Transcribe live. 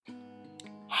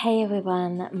Hey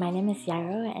everyone, my name is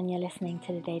Yaro and you're listening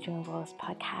to the Daydream Walls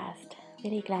podcast.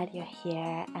 Really glad you're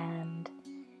here and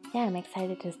I'm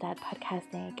excited to start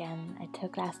podcasting again. I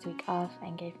took last week off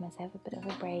and gave myself a bit of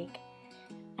a break.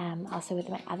 Also with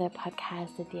my other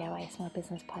podcast, the DIY Small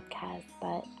Business Podcast,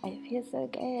 but it feels so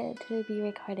good to be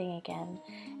recording again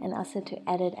and also to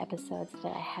edit episodes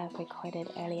that I have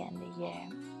recorded earlier in the year.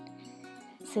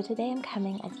 So today I'm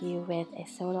coming at you with a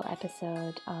solo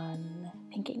episode on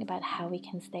thinking about how we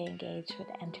can stay engaged with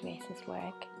anti-racist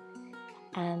work.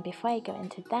 And before I go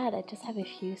into that, I just have a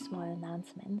few small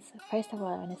announcements. First of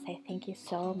all, I want to say thank you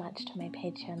so much to my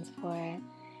patrons for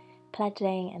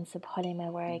pledging and supporting my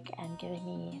work and giving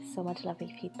me so much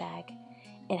lovely feedback.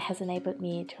 It has enabled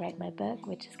me to write my book,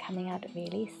 which is coming out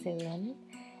really soon,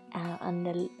 on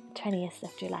the 20th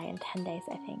of July in 10 days,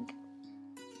 I think.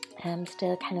 I'm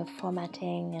still kind of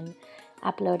formatting and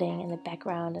uploading in the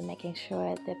background and making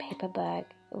sure the paperback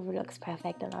looks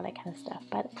perfect and all that kind of stuff.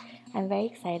 But I'm very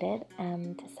excited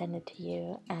to send it to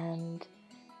you. And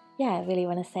I really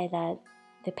want to say that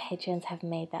the patrons have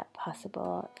made that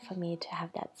possible for me to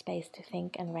have that space to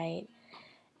think and write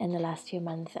in the last few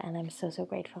months. And I'm so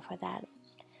grateful for that.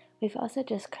 We've also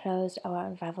just closed our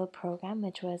Unravel program,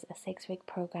 which was a 6-week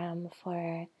program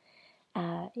for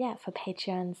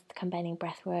patrons, combining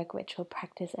breathwork, ritual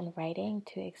practice, and writing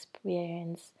to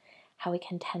experience how we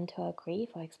can tend to our grief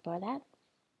or explore that.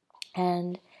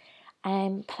 And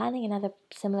I'm planning another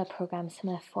similar program,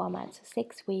 similar format, so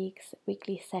 6 weeks,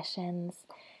 weekly sessions,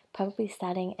 probably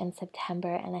starting in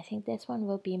September. And I think this one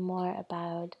will be more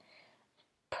about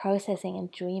processing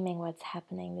and dreaming what's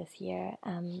happening this year,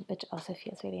 which also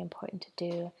feels really important to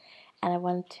do. And I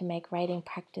want to make writing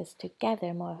practice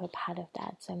together more of a part of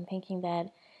that. So I'm thinking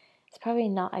that it's probably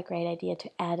not a great idea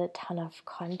to add a ton of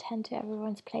content to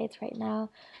everyone's plates right now,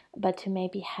 but to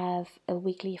maybe have a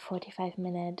weekly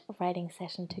 45-minute writing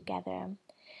session together.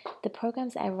 The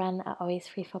programs I run are always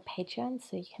free for patrons,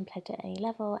 so you can pledge at any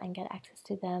level and get access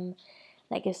to them.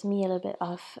 That gives me a little bit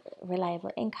of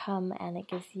reliable income, and it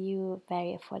gives you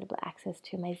very affordable access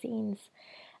to my zines,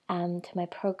 to my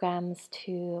programs,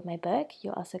 to my book.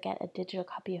 You also get a digital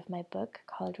copy of my book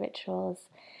called Rituals,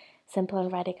 Simple and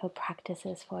Radical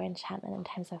Practices for Enchantment in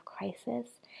Times of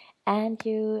Crisis. And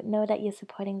you know that you're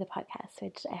supporting the podcast,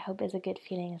 which I hope is a good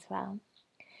feeling as well.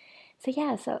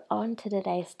 So on to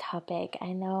today's topic.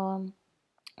 I know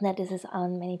that this is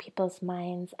on many people's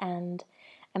minds, and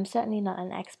I'm certainly not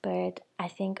an expert. I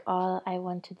think all I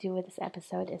want to do with this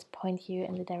episode is point you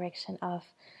in the direction of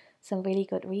some really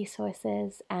good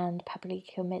resources and publicly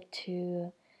commit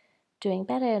to doing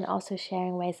better, and also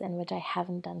sharing ways in which I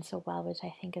haven't done so well, which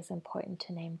I think is important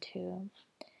to name too.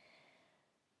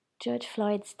 George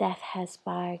Floyd's death has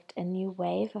sparked a new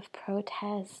wave of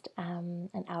protest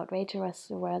and outrage across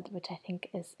the world, which I think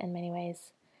is in many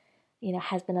ways,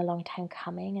 has been a long time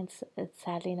coming. It's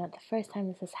sadly not the first time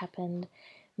this has happened.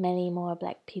 Many more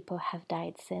Black people have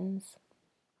died since.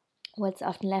 What's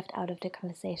often left out of the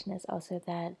conversation is also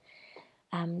that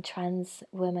trans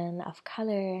women of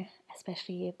color,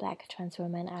 especially Black trans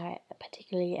women, are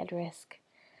particularly at risk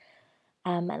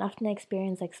and often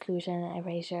experience exclusion,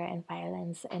 erasure, and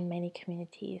violence in many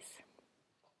communities.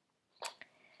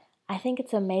 I think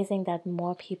it's amazing that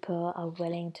more people are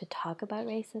willing to talk about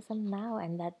racism now,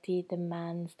 and that the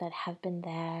demands that have been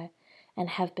there and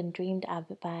have been dreamed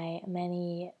up by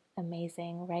many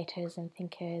amazing writers and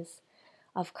thinkers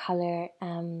of color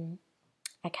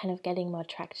are kind of getting more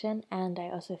traction. And I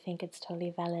also think it's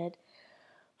totally valid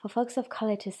for folks of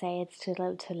color to say it's too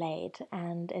little too late,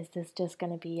 and is this just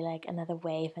going to be like another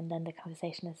wave and then the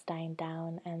conversation is dying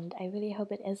down? And I really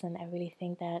hope it isn't. I really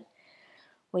think that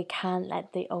we can't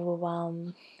let the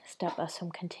overwhelm stop us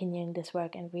from continuing this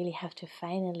work, and really have to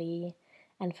finally,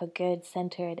 and for good,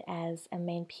 center it as a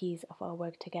main piece of our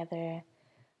work together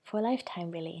for a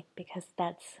lifetime, really, because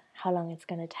that's how long it's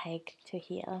going to take to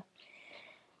heal.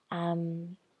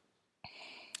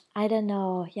 I don't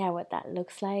know, what that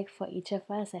looks like for each of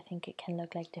us. I think it can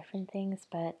look like different things,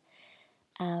 but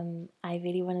I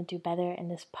really want to do better in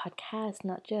this podcast,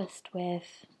 not just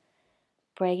with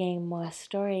bringing more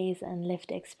stories and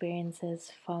lived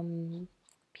experiences from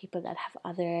people that have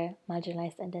other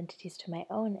marginalized identities to my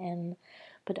own in,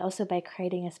 but also by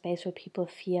creating a space where people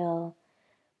feel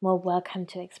more welcome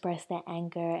to express their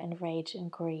anger and rage and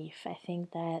grief. I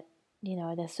think that,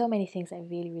 there's so many things I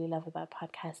really, really love about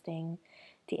podcasting.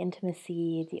 The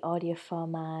intimacy, the audio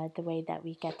format, the way that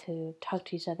we get to talk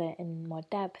to each other in more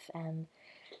depth and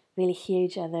really hear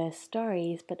each other's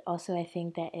stories. But also I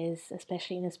think there is,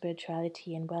 especially in the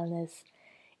spirituality and wellness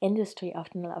industry,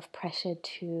 often a lot of pressure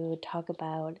to talk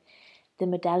about the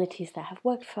modalities that have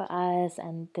worked for us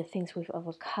and the things we've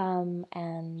overcome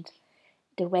and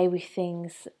the way we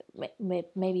things,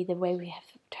 maybe the way we have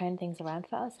turned things around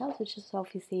for ourselves, which is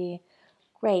obviously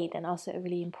great and also a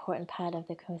really important part of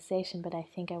the conversation. But I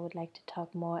think I would like to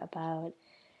talk more about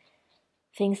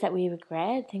things that we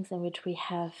regret, things in which we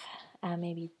have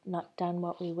maybe not done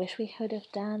what we wish we could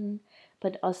have done,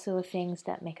 but also things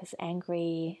that make us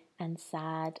angry and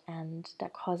sad and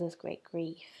that cause us great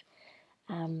grief.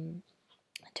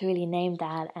 To really name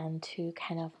that and to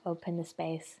kind of open the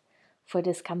space for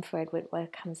discomfort with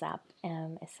what comes up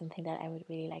is something that I would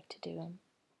really like to do.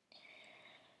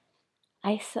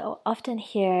 I so often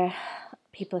hear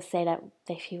people say that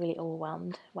they feel really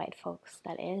overwhelmed, white folks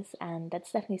that is, and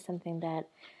that's definitely something that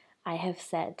I have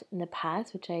said in the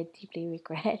past, which I deeply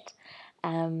regret.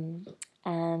 And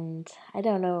I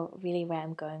don't know really where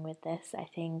I'm going with this. I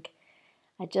think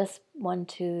I just want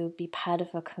to be part of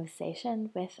a conversation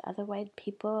with other white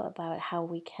people about how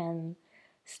we can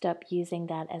stop using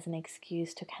that as an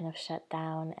excuse to kind of shut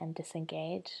down and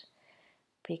disengage.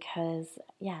 Because,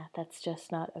 yeah, that's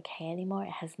just not okay anymore.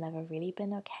 It has never really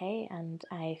been okay. And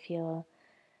I feel,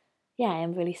 yeah,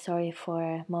 I'm really sorry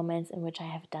for moments in which I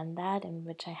have done that, in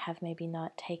which I have maybe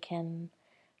not taken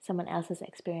someone else's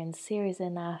experience serious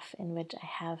enough, in which I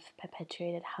have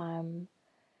perpetuated harm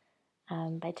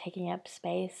by taking up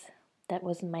space that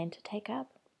wasn't mine to take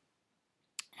up.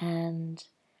 And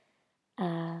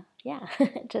yeah,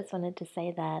 just wanted to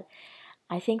say that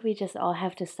I think we just all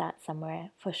have to start somewhere,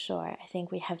 for sure. I think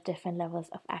we have different levels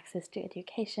of access to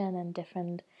education and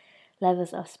different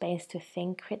levels of space to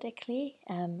think critically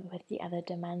with the other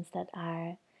demands that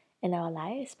are in our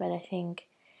lives. But I think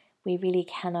we really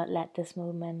cannot let this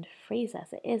movement freeze us.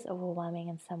 It is overwhelming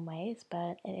in some ways,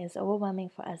 but it is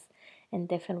overwhelming for us in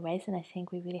different ways. And I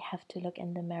think we really have to look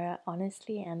in the mirror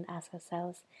honestly and ask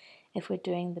ourselves if we're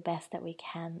doing the best that we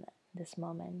can in this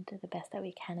moment, the best that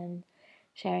we can in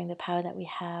sharing the power that we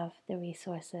have, the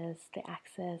resources, the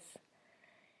access,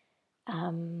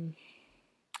 and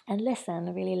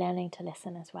listen, really learning to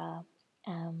listen as well.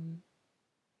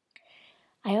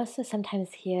 I also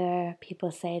sometimes hear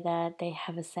people say that they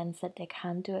have a sense that they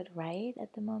can't do it right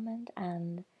at the moment,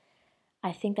 and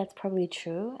I think that's probably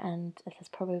true, and that's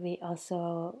probably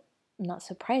also not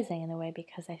surprising in a way,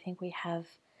 because I think we have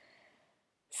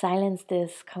silenced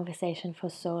this conversation for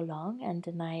so long and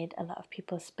denied a lot of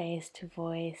people space to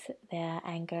voice their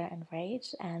anger and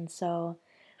rage. And so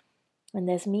when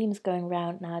there's memes going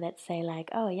around now that say like,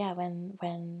 oh yeah,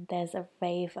 when there's a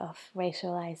wave of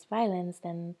racialized violence,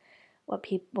 then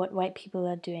what white people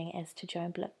are doing is to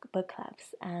join book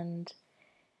clubs, and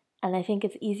I think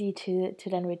it's easy to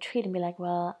then retreat and be like,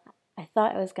 well, I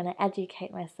thought I was going to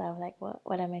educate myself, like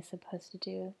what am I supposed to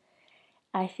do?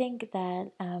 I think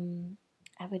that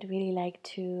I would really like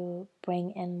to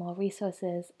bring in more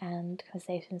resources and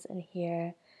conversations in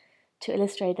here to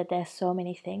illustrate that there's so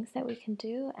many things that we can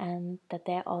do and that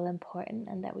they're all important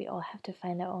and that we all have to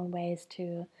find our own ways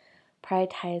to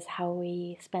prioritize how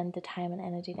we spend the time and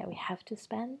energy that we have to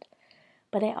spend.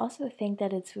 But I also think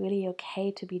that it's really okay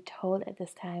to be told at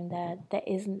this time that there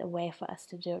isn't a way for us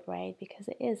to do it right, because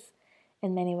it is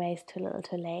in many ways too little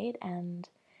too late. And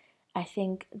I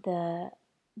think the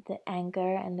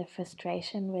anger and the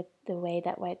frustration with the way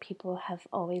that white people have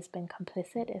always been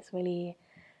complicit is really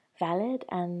valid.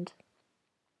 And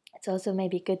it's also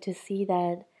maybe good to see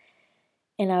that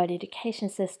in our education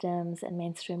systems and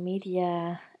mainstream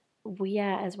media, we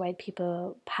are, as white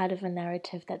people, part of a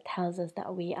narrative that tells us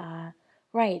that we are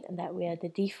right and that we are the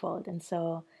default. And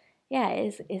so, yeah,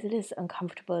 it is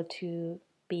uncomfortable to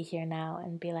be here now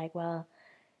and be like, well,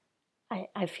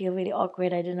 I feel really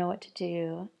awkward. I don't know what to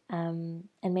do. And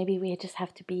maybe we just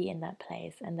have to be in that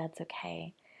place, and that's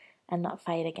okay. And not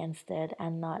fight against it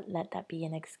and not let that be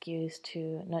an excuse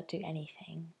to not do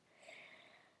anything.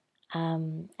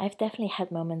 I've definitely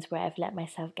had moments where I've let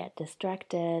myself get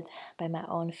distracted by my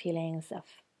own feelings of,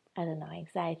 I don't know,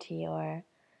 anxiety or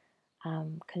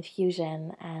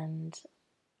confusion. And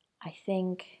I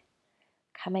think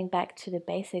coming back to the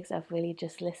basics of really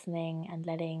just listening and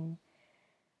letting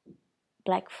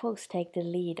Black folks take the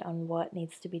lead on what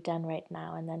needs to be done right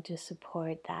now, and then to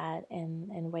support that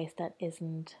in ways that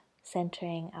isn't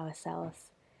centering ourselves,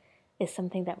 is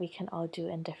something that we can all do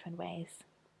in different ways.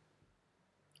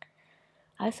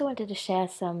 I also wanted to share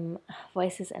some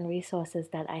voices and resources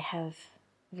that I have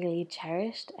really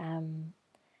cherished,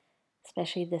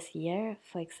 especially this year.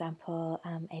 For example,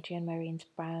 Adrienne Marines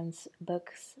Brown's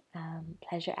books,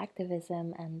 Pleasure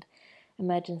Activism and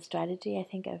Emergent Strategy, I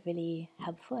think are really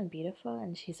helpful and beautiful.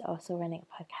 And she's also running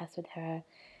a podcast with her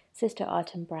Sister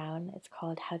Autumn Brown. It's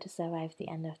called How to Survive the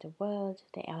End of the World.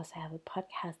 They also have a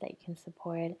podcast that you can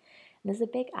support. And there's a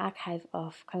big archive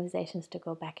of conversations to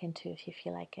go back into if you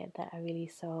feel like it, that are really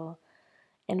so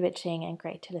enriching and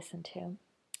great to listen to.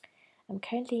 I'm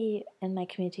currently in my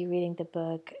community reading the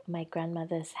book My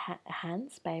Grandmother's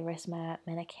Hands by Resmaa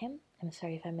Menakem. I'm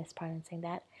sorry if I'm mispronouncing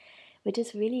that, which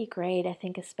is really great, I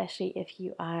think, especially if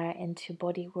you are into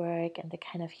body work and the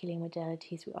kind of healing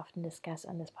modalities we often discuss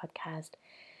on this podcast.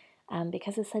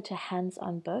 Because it's such a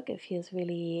hands-on book, it feels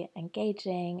really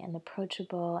engaging and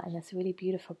approachable, and there's really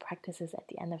beautiful practices at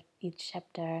the end of each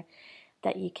chapter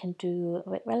that you can do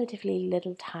with relatively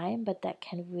little time, but that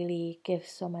can really give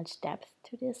so much depth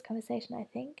to this conversation, I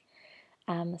think.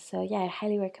 So yeah, I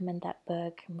highly recommend that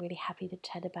book. I'm really happy to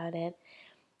chat about it.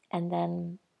 And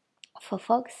then for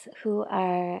folks who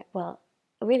are, well,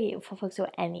 really for folks who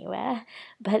are anywhere,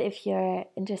 but if you're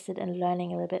interested in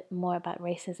learning a little bit more about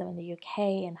racism in the UK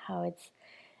and how it's,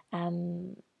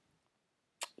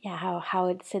 how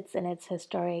it sits in its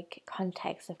historic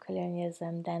context of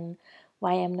colonialism, then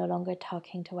Why I'm No Longer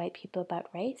Talking to White People About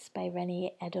Race by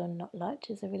Rennie Eddo-Lodge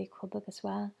is a really cool book as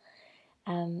well.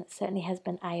 Certainly has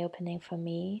been eye-opening for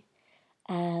me.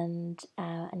 And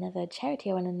another charity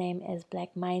I want to name is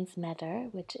Black Minds Matter,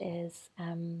 which is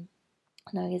an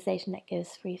organization that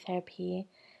gives free therapy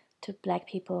to Black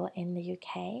people in the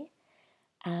UK.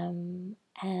 And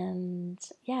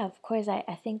yeah, of course,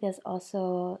 I think there's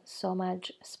also so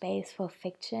much space for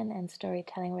fiction and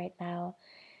storytelling right now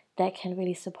that can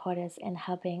really support us in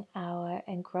helping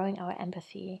and growing our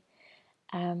empathy.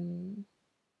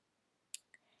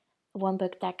 One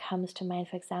book that comes to mind,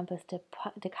 for example, is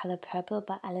The Color Purple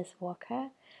by Alice Walker.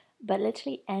 But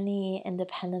literally any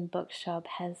independent bookshop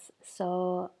has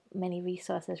so many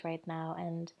resources right now,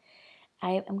 and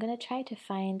I'm gonna try to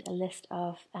find a list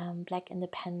of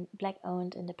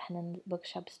Black-owned independent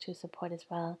bookshops to support as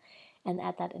well, and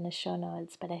add that in the show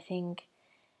notes. But I think,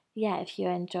 yeah, if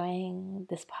you're enjoying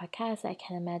this podcast, I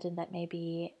can imagine that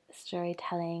maybe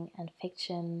storytelling and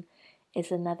fiction is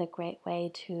another great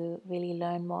way to really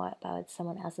learn more about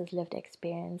someone else's lived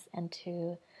experience and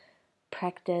to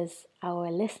practice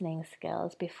our listening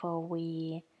skills before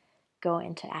we go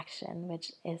into action,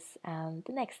 which is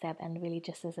the next step and really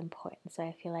just as important. So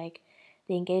I feel like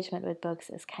the engagement with books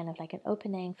is kind of like an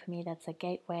opening for me, that's a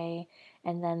gateway,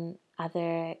 and then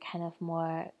other kind of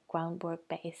more groundwork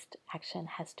based action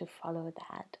has to follow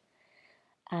that.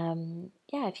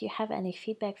 Yeah, if you have any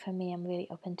feedback for me, I'm really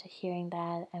open to hearing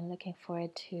that. I'm looking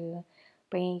forward to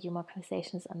bringing you more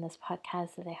conversations on this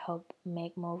podcast that I hope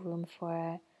make more room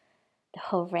for the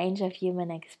whole range of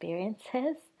human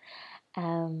experiences.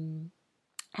 Um,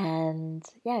 and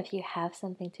yeah, if you have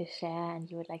something to share and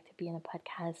you would like to be in a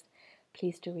podcast,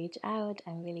 please do reach out.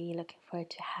 I'm really looking forward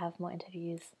to have more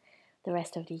interviews the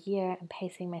rest of the year. I'm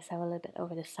pacing myself a little bit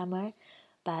over the summer,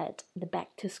 but the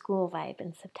back to school vibe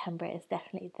in September is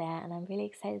definitely there, and I'm really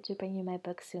excited to bring you my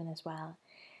book soon as well.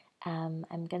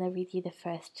 I'm gonna read you the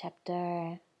first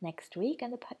chapter next week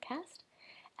on the podcast,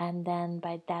 and then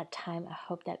by that time, I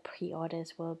hope that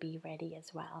pre-orders will be ready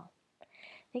as well.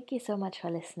 Thank you so much for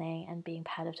listening and being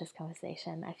part of this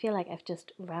conversation. I feel like I've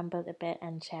just rambled a bit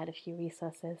and shared a few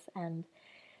resources, and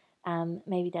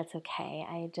maybe that's okay.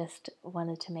 I just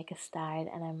wanted to make a start,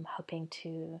 and I'm hoping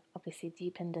to obviously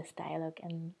deepen this dialogue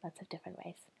in lots of different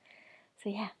ways. So,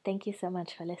 yeah, thank you so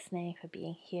much for listening, for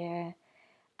being here.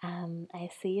 I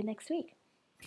see you next week.